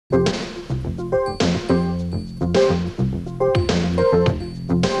Your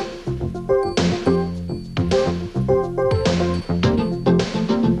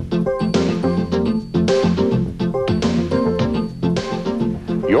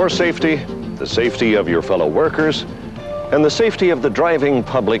safety, the safety of your fellow workers, and the safety of the driving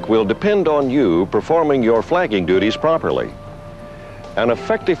public will depend on you performing your flagging duties properly. An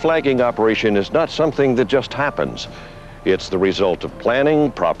effective flagging operation is not something that just happens. It's the result of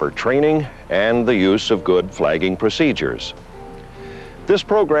planning, proper training, and the use of good flagging procedures. This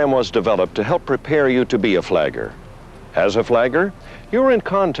program was developed to help prepare you to be a flagger. As a flagger, you're in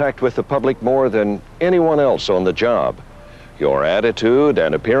contact with the public more than anyone else on the job. Your attitude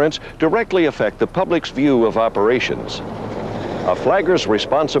and appearance directly affect the public's view of operations. A flagger's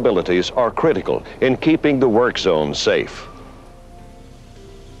responsibilities are critical in keeping the work zone safe.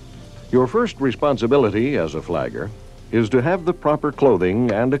 Your first responsibility as a flagger is to have the proper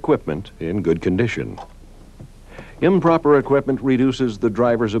clothing and equipment in good condition. Improper equipment reduces the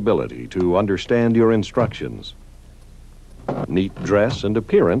driver's ability to understand your instructions. Neat dress and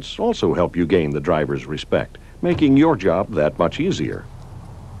appearance also help you gain the driver's respect, making your job that much easier.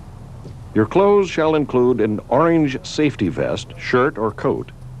 Your clothes shall include an orange safety vest, shirt, or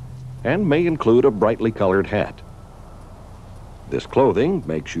coat, and may include a brightly colored hat. This clothing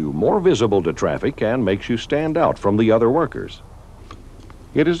makes you more visible to traffic and makes you stand out from the other workers.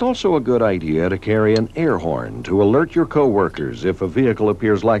 It is also a good idea to carry an air horn to alert your co-workers if a vehicle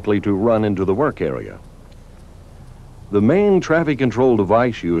appears likely to run into the work area. The main traffic control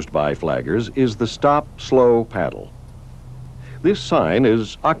device used by flaggers is the stop-slow paddle. This sign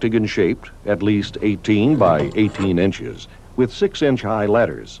is octagon-shaped, at least 18 by 18 inches, with 6-inch high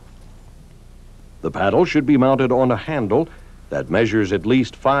letters. The paddle should be mounted on a handle that measures at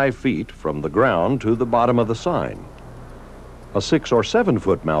least 5 feet from the ground to the bottom of the sign. A 6 or 7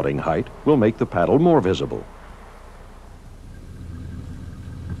 foot mounting height will make the paddle more visible.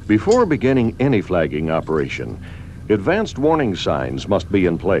 Before beginning any flagging operation, advanced warning signs must be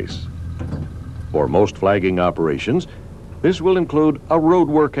in place. For most flagging operations, this will include a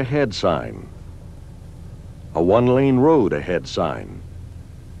roadwork ahead sign, a one-lane road ahead sign,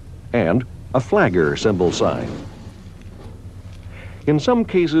 and a flagger symbol sign. In some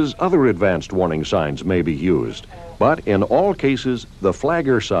cases, other advanced warning signs may be used, but in all cases, the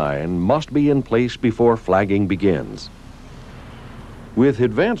flagger sign must be in place before flagging begins. With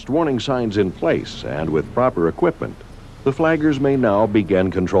advanced warning signs in place and with proper equipment, the flaggers may now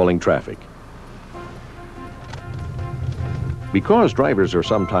begin controlling traffic. Because drivers are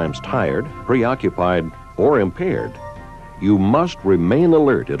sometimes tired, preoccupied, or impaired, you must remain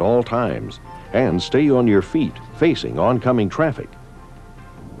alert at all times and stay on your feet facing oncoming traffic.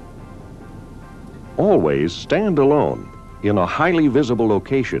 Always stand alone in a highly visible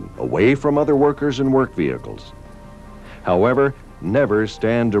location away from other workers and work vehicles. However, never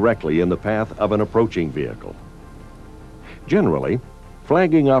stand directly in the path of an approaching vehicle. Generally,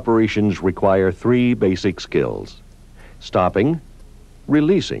 flagging operations require 3 basic skills: stopping,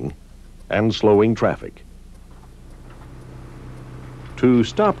 releasing, and slowing traffic. To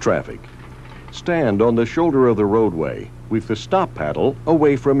stop traffic, stand on the shoulder of the roadway with the stop paddle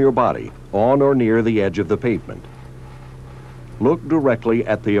away from your body, on or near the edge of the pavement. Look directly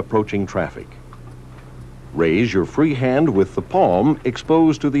at the approaching traffic. Raise your free hand with the palm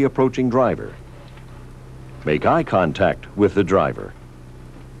exposed to the approaching driver. Make eye contact with the driver.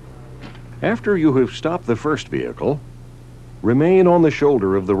 After you have stopped the first vehicle, remain on the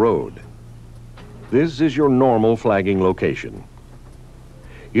shoulder of the road. This is your normal flagging location.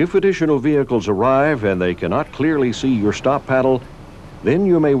 If additional vehicles arrive and they cannot clearly see your stop paddle, then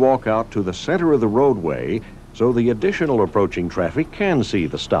you may walk out to the center of the roadway so the additional approaching traffic can see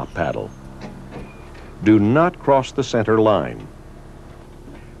the stop paddle. Do not cross the center line.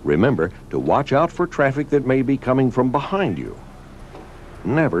 Remember to watch out for traffic that may be coming from behind you.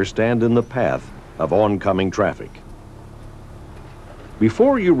 Never stand in the path of oncoming traffic.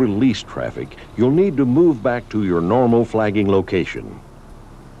 Before you release traffic, you'll need to move back to your normal flagging location.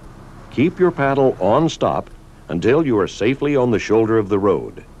 Keep your paddle on stop until you are safely on the shoulder of the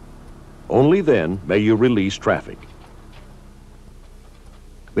road. Only then may you release traffic.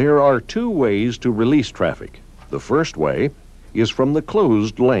 There are 2 ways to release traffic. The first way is from the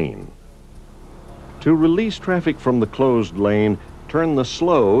closed lane. To release traffic from the closed lane, turn the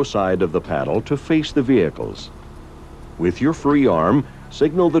slow side of the paddle to face the vehicles. With your free arm,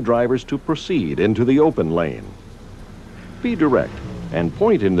 signal the drivers to proceed into the open lane. Be direct and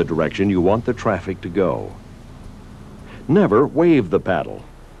point in the direction you want the traffic to go. Never wave the paddle.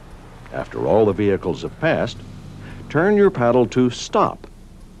 After all the vehicles have passed, turn your paddle to stop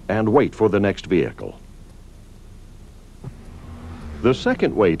and wait for the next vehicle. The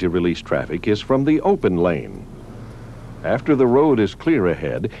second way to release traffic is from the open lane. After the road is clear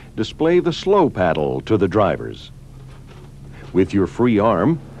ahead, display the slow paddle to the drivers. With your free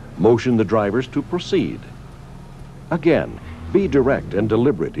arm, motion the drivers to proceed. Again, be direct and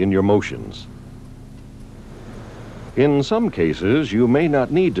deliberate in your motions. In some cases, you may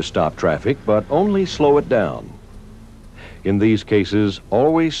not need to stop traffic, but only slow it down. In these cases,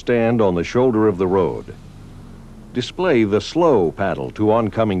 always stand on the shoulder of the road. Display the slow paddle to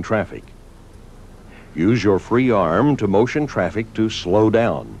oncoming traffic. Use your free arm to motion traffic to slow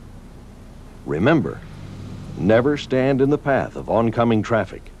down. Remember, never stand in the path of oncoming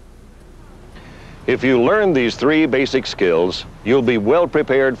traffic. If you learn these 3 basic skills, you'll be well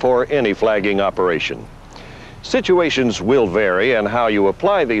prepared for any flagging operation. Situations will vary, and how you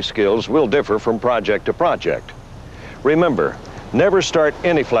apply these skills will differ from project to project. Remember, never start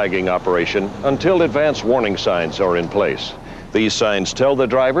any flagging operation until advance warning signs are in place. These signs tell the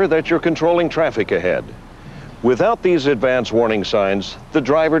driver that you're controlling traffic ahead. Without these advance warning signs, the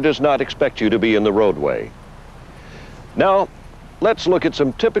driver does not expect you to be in the roadway. Now, let's look at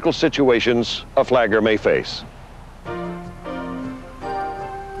some typical situations a flagger may face.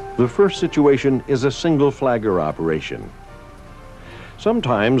 The first situation is a single flagger operation.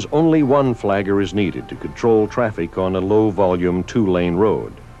 Sometimes only one flagger is needed to control traffic on a low-volume 2-lane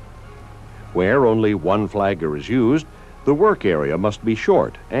road. Where only one flagger is used, the work area must be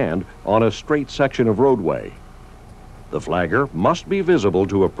short and on a straight section of roadway. The flagger must be visible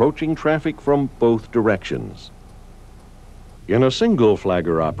to approaching traffic from both directions. In a single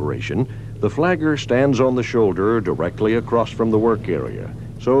flagger operation, the flagger stands on the shoulder directly across from the work area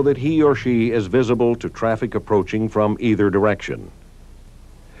so that he or she is visible to traffic approaching from either direction.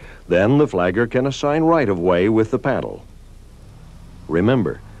 Then the flagger can assign right-of-way with the paddle.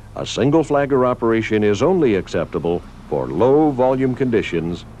 Remember, a single flagger operation is only acceptable for low-volume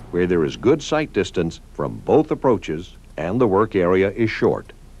conditions where there is good sight distance from both approaches and the work area is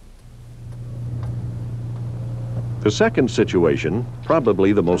short. The second situation,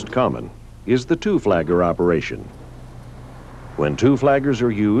 probably the most common, is the 2-flagger operation. When 2 flaggers are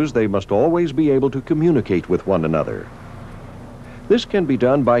used, they must always be able to communicate with one another. This can be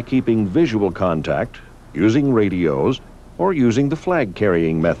done by keeping visual contact, using radios, or using the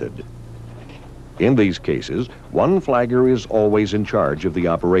flag-carrying method. In these cases, one flagger is always in charge of the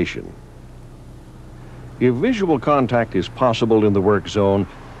operation. If visual contact is possible in the work zone,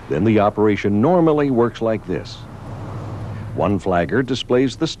 then the operation normally works like this. One flagger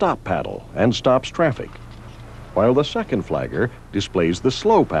displays the stop paddle and stops traffic, while the second flagger displays the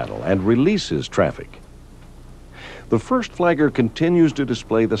slow paddle and releases traffic. The first flagger continues to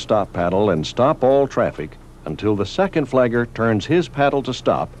display the stop paddle and stop all traffic until the second flagger turns his paddle to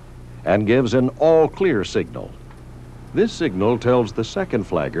stop and gives an all-clear signal. This signal tells the second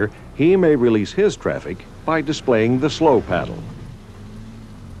flagger he may release his traffic by displaying the slow paddle.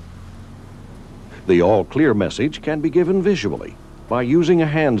 The all-clear message can be given visually by using a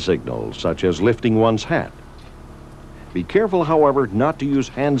hand signal, such as lifting one's hat. Be careful, however, not to use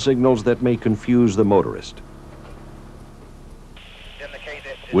hand signals that may confuse the motorist.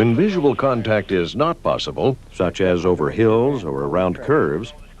 When visual contact is not possible, such as over hills or around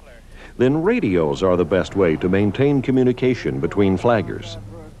curves, then radios are the best way to maintain communication between flaggers.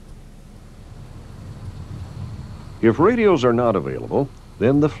 If radios are not available,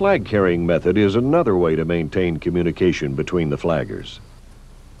 then the flag-carrying method is another way to maintain communication between the flaggers.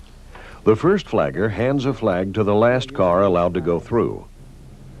 The first flagger hands a flag to the last car allowed to go through.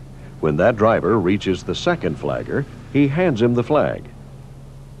 When that driver reaches the second flagger, he hands him the flag.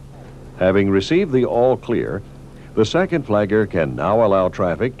 Having received the all clear, the second flagger can now allow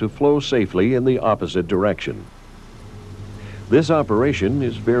traffic to flow safely in the opposite direction. This operation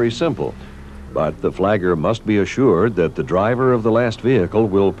is very simple, but the flagger must be assured that the driver of the last vehicle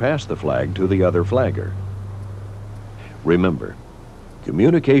will pass the flag to the other flagger. Remember,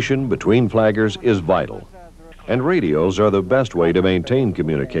 communication between flaggers is vital, and radios are the best way to maintain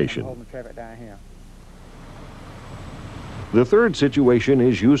communication. The third situation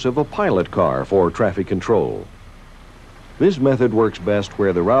is use of a pilot car for traffic control. This method works best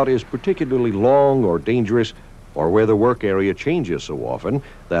where the route is particularly long or dangerous, or where the work area changes so often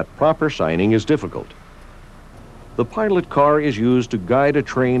that proper signing is difficult. The pilot car is used to guide a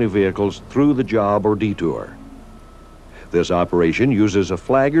train of vehicles through the job or detour. This operation uses a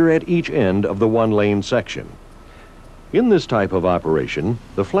flagger at each end of the one-lane section. In this type of operation,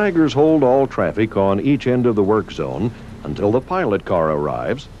 the flaggers hold all traffic on each end of the work zone until the pilot car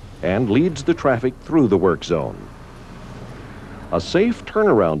arrives and leads the traffic through the work zone. A safe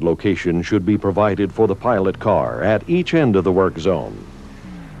turnaround location should be provided for the pilot car at each end of the work zone.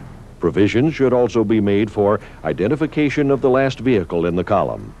 Provision should also be made for identification of the last vehicle in the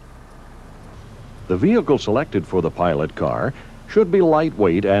column. The vehicle selected for the pilot car should be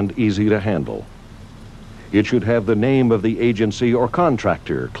lightweight and easy to handle. It should have the name of the agency or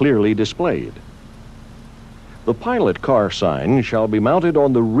contractor clearly displayed. The pilot car sign shall be mounted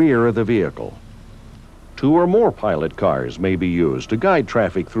on the rear of the vehicle. 2 or more pilot cars may be used to guide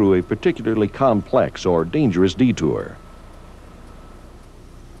traffic through a particularly complex or dangerous detour.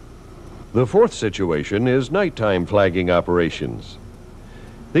 The fourth situation is nighttime flagging operations.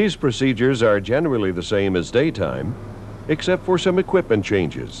 These procedures are generally the same as daytime, except for some equipment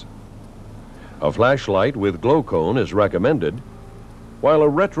changes. A flashlight with glow cone is recommended, while a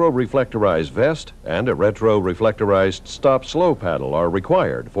retro-reflectorized vest and a retro-reflectorized stop-slow paddle are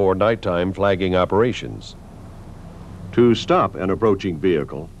required for nighttime flagging operations. To stop an approaching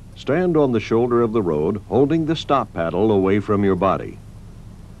vehicle, stand on the shoulder of the road holding the stop paddle away from your body.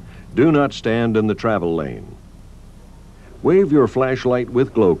 Do not stand in the travel lane. Wave your flashlight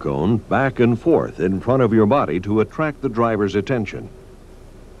with glow cone back and forth in front of your body to attract the driver's attention.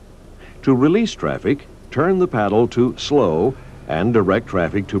 To release traffic, turn the paddle to slow and direct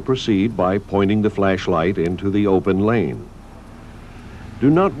traffic to proceed by pointing the flashlight into the open lane. Do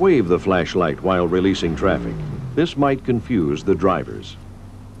not wave the flashlight while releasing traffic. This might confuse the drivers.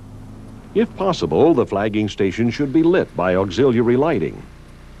 If possible, the flagging station should be lit by auxiliary lighting.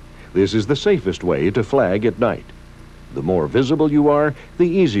 This is the safest way to flag at night. The more visible you are, the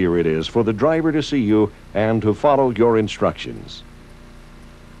easier it is for the driver to see you and to follow your instructions.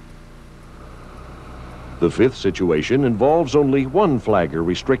 The fifth situation involves only one flagger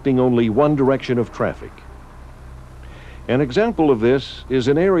restricting only one direction of traffic. An example of this is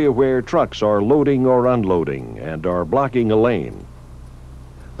an area where trucks are loading or unloading and are blocking a lane.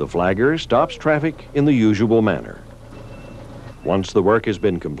 The flagger stops traffic in the usual manner. Once the work has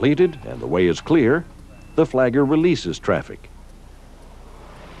been completed and the way is clear, the flagger releases traffic.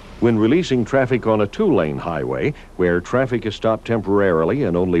 When releasing traffic on a 2-lane highway where traffic is stopped temporarily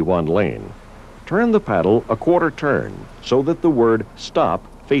in only one lane, turn the paddle a quarter turn so that the word stop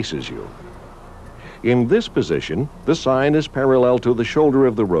faces you. In this position, the sign is parallel to the shoulder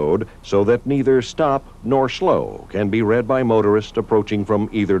of the road so that neither stop nor slow can be read by motorists approaching from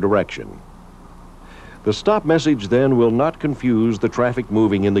either direction. The stop message then will not confuse the traffic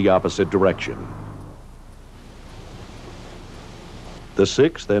moving in the opposite direction. The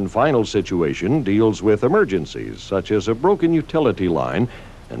sixth and final situation deals with emergencies, such as a broken utility line,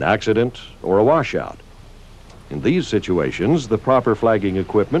 an accident, or a washout. In these situations, the proper flagging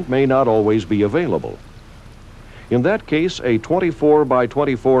equipment may not always be available. In that case, a 24 by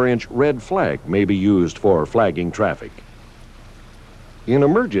 24-inch red flag may be used for flagging traffic. In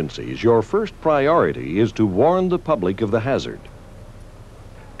emergencies, your first priority is to warn the public of the hazard.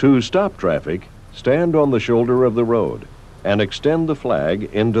 To stop traffic, stand on the shoulder of the road and extend the flag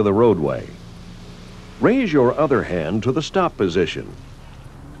into the roadway. Raise your other hand to the stop position.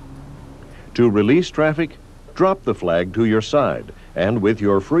 To release traffic, drop the flag to your side and with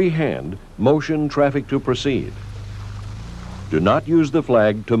your free hand, motion traffic to proceed. Do not use the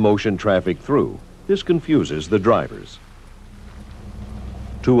flag to motion traffic through. This confuses the drivers.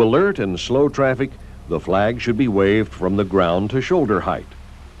 To alert and slow traffic, the flag should be waved from the ground to shoulder height.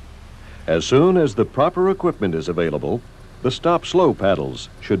 As soon as the proper equipment is available, the stop-slow paddles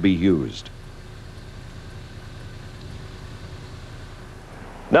should be used.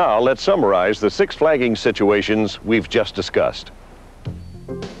 Now let's summarize the 6 flagging situations we've just discussed.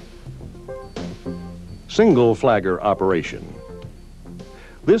 Single flagger operation.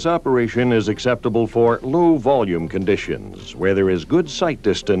 This operation is acceptable for low volume conditions where there is good sight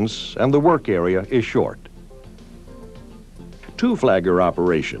distance and the work area is short. 2 flagger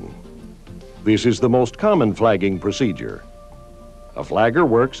operation. This is the most common flagging procedure. A flagger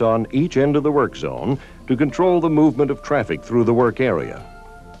works on each end of the work zone to control the movement of traffic through the work area.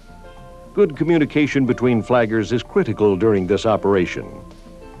 Good communication between flaggers is critical during this operation.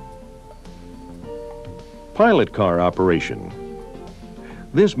 Pilot car operation.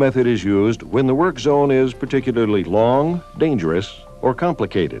 This method is used when the work zone is particularly long, dangerous, or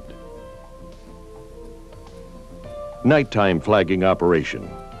complicated. Nighttime flagging operation.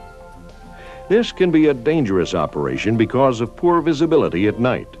 This can be a dangerous operation because of poor visibility at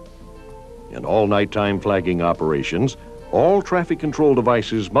night. In all nighttime flagging operations, all traffic control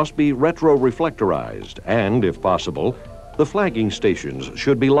devices must be retro-reflectorized and, if possible, the flagging stations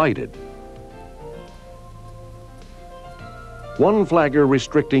should be lighted. 1 flagger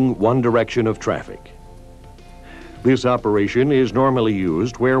restricting one direction of traffic. This operation is normally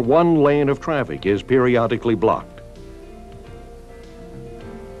used where one lane of traffic is periodically blocked.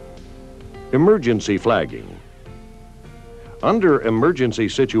 Emergency flagging. Under emergency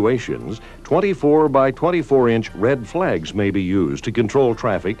situations, 24 by 24-inch red flags may be used to control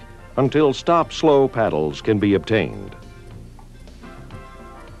traffic until stop-slow paddles can be obtained.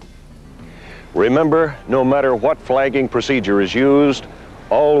 Remember, no matter what flagging procedure is used,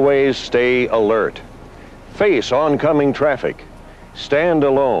 always stay alert. Face oncoming traffic. Stand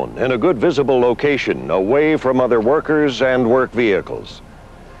alone in a good visible location away from other workers and work vehicles.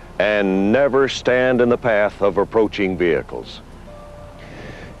 And never stand in the path of approaching vehicles.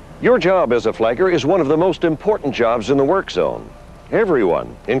 Your job as a flagger is one of the most important jobs in the work zone.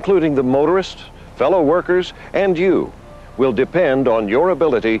 Everyone, including the motorists, fellow workers, and you, will depend on your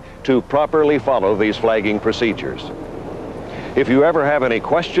ability to properly follow these flagging procedures. If you ever have any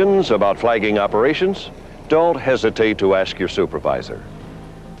questions about flagging operations, don't hesitate to ask your supervisor.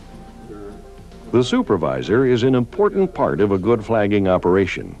 The supervisor is an important part of a good flagging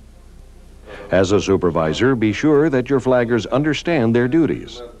operation. As a supervisor, be sure that your flaggers understand their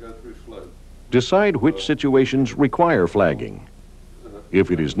duties. Decide which situations require flagging.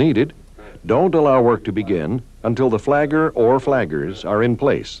 If it is needed, don't allow work to begin until the flagger or flaggers are in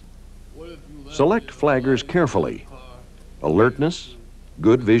place. Select flaggers carefully. Alertness,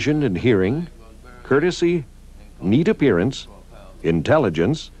 good vision and hearing, courtesy, neat appearance,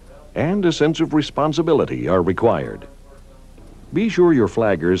 intelligence, and a sense of responsibility are required. Be sure your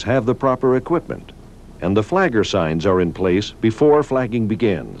flaggers have the proper equipment and the flagger signs are in place before flagging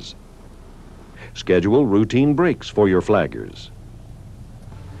begins. Schedule routine breaks for your flaggers.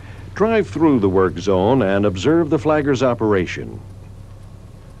 Drive through the work zone and observe the flagger's operation.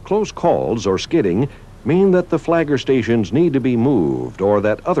 Close calls or skidding mean that the flagger stations need to be moved or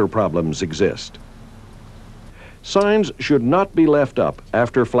that other problems exist. Signs should not be left up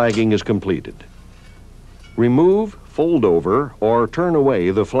after flagging is completed. Remove, fold over, or turn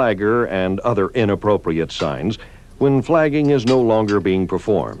away the flagger and other inappropriate signs when flagging is no longer being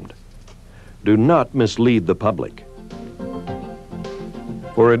performed. Do not mislead the public.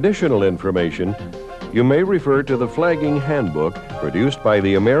 For additional information, you may refer to the Flagging Handbook produced by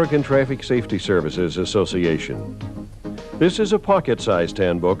the American Traffic Safety Services Association. This is a pocket-sized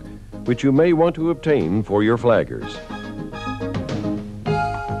handbook which you may want to obtain for your flaggers.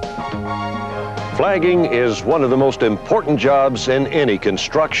 Flagging is one of the most important jobs in any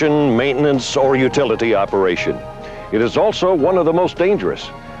construction, maintenance, or utility operation. It is also one of the most dangerous.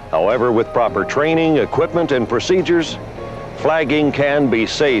 However, with proper training, equipment, and procedures, flagging can be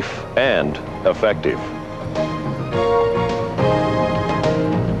safe and effective.